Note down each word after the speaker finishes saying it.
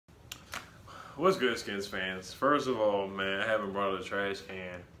What's good, Skins fans? First of all, man, I haven't brought a trash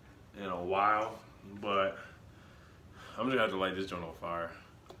can in a while, but I'm just gonna have to light this joint on fire,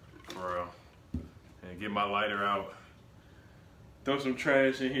 for real, and get my lighter out, throw some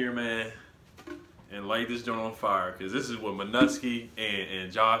trash in here, man, and light this joint on fire, because this is what Manusky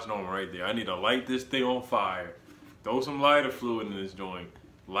and Josh Norman right there. I need to light this thing on fire, throw some lighter fluid in this joint,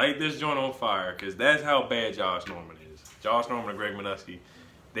 light this joint on fire, because that's how bad Josh Norman is. Josh Norman and Greg Manusky,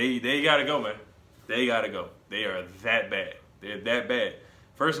 they gotta go, man. They gotta go. They are that bad. They're that bad.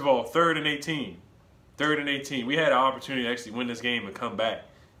 First of all, 3rd and 18. 3rd and 18. We had an opportunity to actually win this game and come back.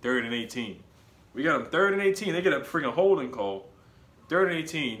 3rd and 18. We got them 3rd and 18. They get a freaking holding call. 3rd and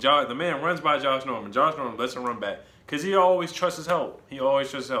 18. The man runs by Josh Norman. Josh Norman lets him run back because he always trusts his help. He always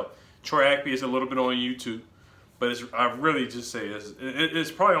trusts his help. Troy Aikman is a little bit on YouTube, but I really just say this.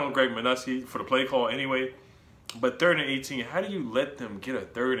 It's probably on Greg Manusky for the play call anyway. But 3rd and 18, how do you let them get a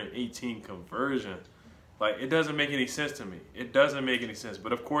 3rd and 18 conversion? Like, it doesn't make any sense to me. It doesn't make any sense.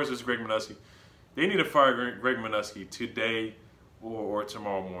 But, of course, it's Greg Manusky. They need to fire Greg Manusky today or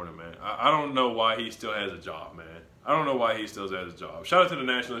tomorrow morning, man. I don't know why he still has a job, man. I don't know why he still has a job. Shout out to the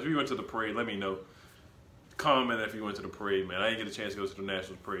Nationals. If you went to the parade, let me know. Comment if you went to the parade, man. I didn't get a chance to go to the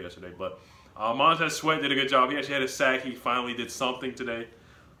Nationals parade yesterday. But Montez Sweat did a good job. He actually had a sack. He finally did something today.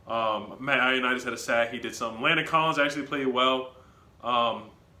 Matt Ioannidis had a sack. He did something. Landon Collins actually played well.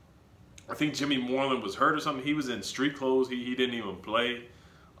 I think Jimmy Moreland was hurt or something. He was in street clothes. He didn't even play.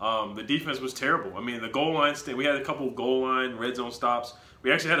 The defense was terrible. I mean, the goal line we had a couple goal line red zone stops.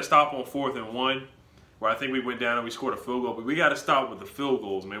 We actually had a stop on 4th and 1 where I think we went down and we scored a field goal. But we got to stop with the field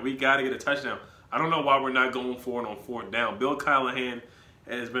goals, man. We got to get a touchdown. I don't know why we're not going for it on 4th down. Bill Callahan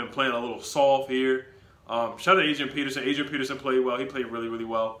has been playing a little soft here. Shout out to Adrian Peterson. Adrian Peterson played well. He played really, really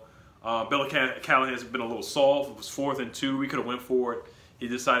well. Bill Callahan has been a little soft. It was 4th and 2. We could have went for it. He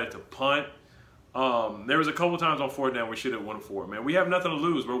decided to punt. There was a couple times on 4th down we should have went for it, man. We have nothing to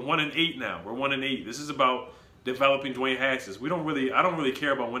lose. We're 1-8 now. We're 1-8. This is about developing Dwayne Haskins. I don't really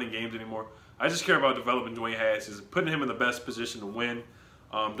care about winning games anymore. I just care about developing Dwayne Haskins, putting him in the best position to win.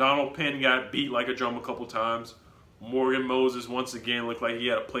 Donald Penn got beat like a drum a couple times. Morgan Moses once again looked like he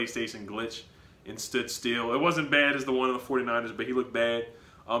had a PlayStation glitch and stood still. It wasn't bad as the one of the 49ers, but he looked bad.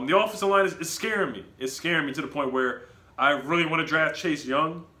 The offensive line is scaring me. It's scaring me to the point where I really want to draft Chase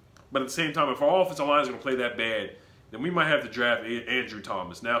Young, but at the same time, if our offensive line is going to play that bad, then we might have to draft Andrew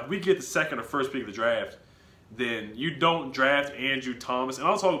Thomas. Now, if we get the 2nd or 1st pick of the draft, then you don't draft Andrew Thomas. And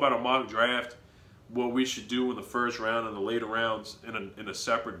I'll talk about a mock draft, what we should do in the 1st round and the later rounds in a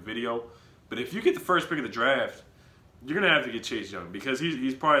separate video. But if you get the 1st pick of the draft, you're going to have to get Chase Young because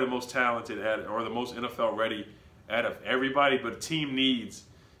he's probably the most talented or the most NFL ready out of everybody. But the team needs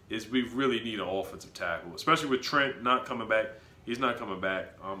is we really need an offensive tackle, especially with Trent not coming back. He's not coming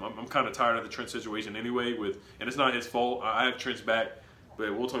back. I'm kind of tired of the Trent situation anyway, and it's not his fault. I have Trent's back,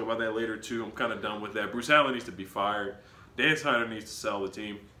 but we'll talk about that later too. I'm kind of done with that. Bruce Allen needs to be fired. Dan Snyder needs to sell the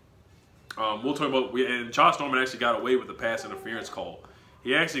team. We'll talk about, and Josh Norman actually got away with the pass interference call.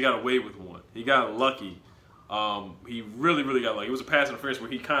 He actually got away with one. He got lucky. He really, really got lucky. It was a pass interference where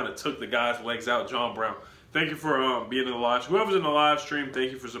he kind of took the guy's legs out, John Brown. Thank you for being in the live stream. Whoever's in the live stream,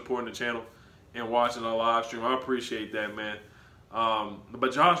 thank you for supporting the channel and watching the live stream. I appreciate that, man.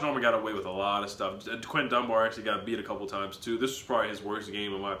 But Josh Norman got away with a lot of stuff. Quentin Dunbar actually got beat a couple times, too. This was probably his worst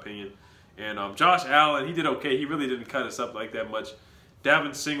game, in my opinion. And Josh Allen, he did okay. He really didn't cut us up like that much.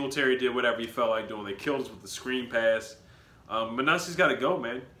 Davin Singletary did whatever he felt like doing. They killed us with the screen pass. Manusky's got to go,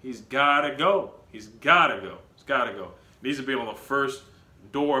 man. He's got to go. He's got to go. He's got to go. Needs to be on the first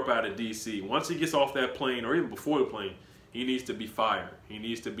door up out of D.C. Once he gets off that plane, or even before the plane, he needs to be fired. He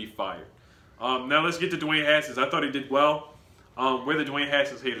needs to be fired. Now let's get to Dwayne Haskins. I thought he did well. Where the Dwayne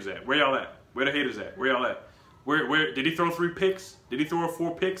Haskins haters at? Where y'all at? Where the haters at? Where y'all at? Where did he throw 3 picks? Did he throw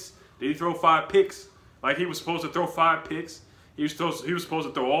 4 picks? Did he throw 5 picks? Like he was supposed to throw 5 picks. He was supposed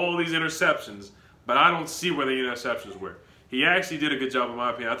to throw all these interceptions, but I don't see where the interceptions were. He actually did a good job, in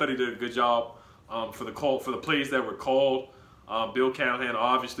my opinion. I thought he did a good job for the plays that were called. Bill Callahan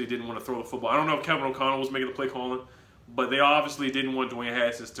obviously didn't want to throw the football. I don't know if Kevin O'Connell was making the play calling, but they obviously didn't want Dwayne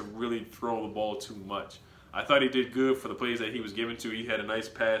Haskins to really throw the ball too much. I thought he did good for the plays that he was given to. He had a nice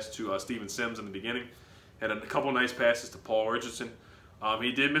pass to Steven Sims in the beginning. Had a couple nice passes to Paul Richardson.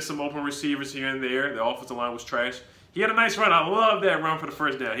 He did miss some open receivers here and there. The offensive line was trash. He had a nice run. I love that run for the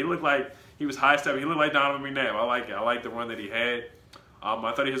 1st down. He looked like he was high-stepping. He looked like Donovan McNabb. I like it. I like the run that he had.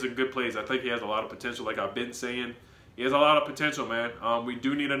 I thought he has some good plays. I think he has a lot of potential, like I've been saying. He has a lot of potential, man. We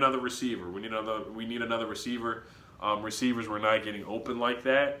do need another receiver. We need another receiver. Receivers were not getting open like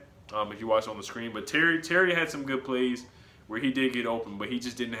that. If you watch on the screen, but Terry had some good plays. where he did get open, but he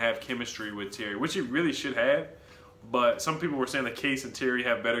just didn't have chemistry with Terry, which he really should have. But some people were saying that Case and Terry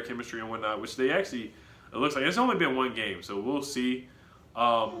have better chemistry and whatnot, which they actually, it looks like. It's only been one game, so we'll see.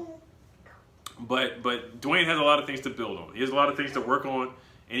 But Dwayne has a lot of things to build on. He has a lot of things to work on,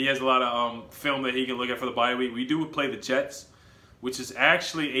 and he has a lot of film that he can look at for the bye week. We do play the Jets, which is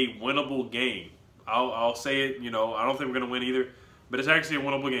actually a winnable game. I'll say it, you know, I don't think we're going to win either, but it's actually a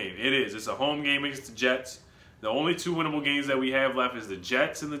winnable game. It is. It's a home game against the Jets. The only two winnable games that we have left is the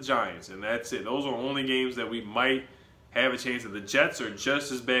Jets and the Giants, and that's it. Those are only games that we might have a chance of. The Jets are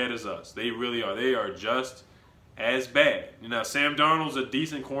just as bad as us. They really are. They are just as bad. You know, Sam Darnold's a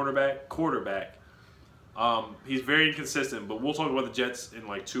decent quarterback. He's very inconsistent, but we'll talk about the Jets in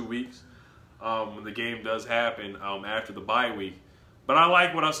like 2 weeks when the game does happen after the bye week. But I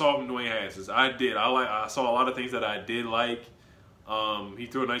like what I saw from Dwayne Haskins. I did. I saw a lot of things that I did like. He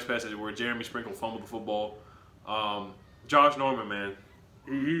threw a nice pass where Jeremy Sprinkle fumbled the football. Josh Norman, man,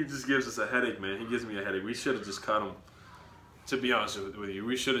 he just gives us a headache, man. He gives me a headache. We should have just cut him. To be honest with you,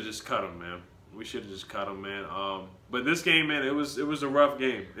 we should have just cut him, man. We should have just cut him, man. But this game, man, it was a rough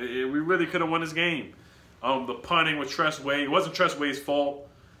game. We really could have won this game. The punting with Tress Way, it wasn't Tress Way's fault,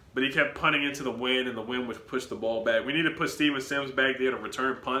 but he kept punting into the wind, and the wind would push the ball back. We need to put Steven Sims back there to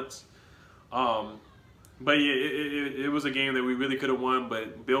return punts. But yeah, it was a game that we really could have won,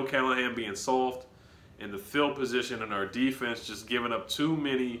 but Bill Callahan being soft in the field position and our defense just giving up too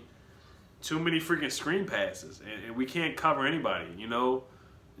many freaking screen passes, and we can't cover anybody. You know,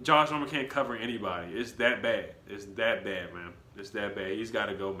 Josh Norman can't cover anybody. It's that bad. It's that bad, man. It's that bad. He's got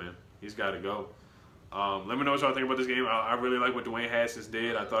to go, man. He's got to go. Let me know what y'all think about this game. I really like what Dwayne Haskins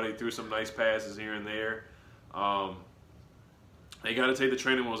did. I thought he threw some nice passes here and there. They got to take the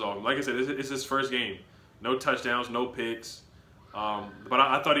training wheels off. Like I said, it's his first game. No touchdowns, no picks. But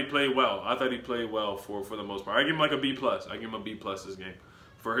I thought he played well. I thought he played well for the most part. I give him like a B+. I give him a B+ this game.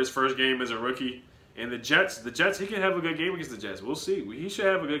 For his first game as a rookie. And the Jets, he can have a good game against the Jets. We'll see. He should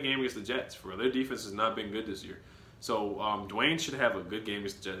have a good game against the Jets. For their defense has not been good this year. So Dwayne should have a good game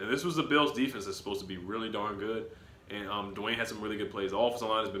against the Jets. And this was the Bills' defense that's supposed to be really darn good. And Dwayne had some really good plays. The offensive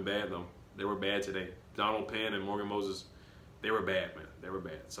line has been bad, though. They were bad today. Donald Penn and Morgan Moses, they were bad, man. They were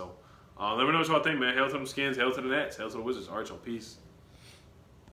bad. So let me know what y'all think, man. Hail to them Skins. Hail to the Nets. Hail to the Wizards. All right, y'all. Peace.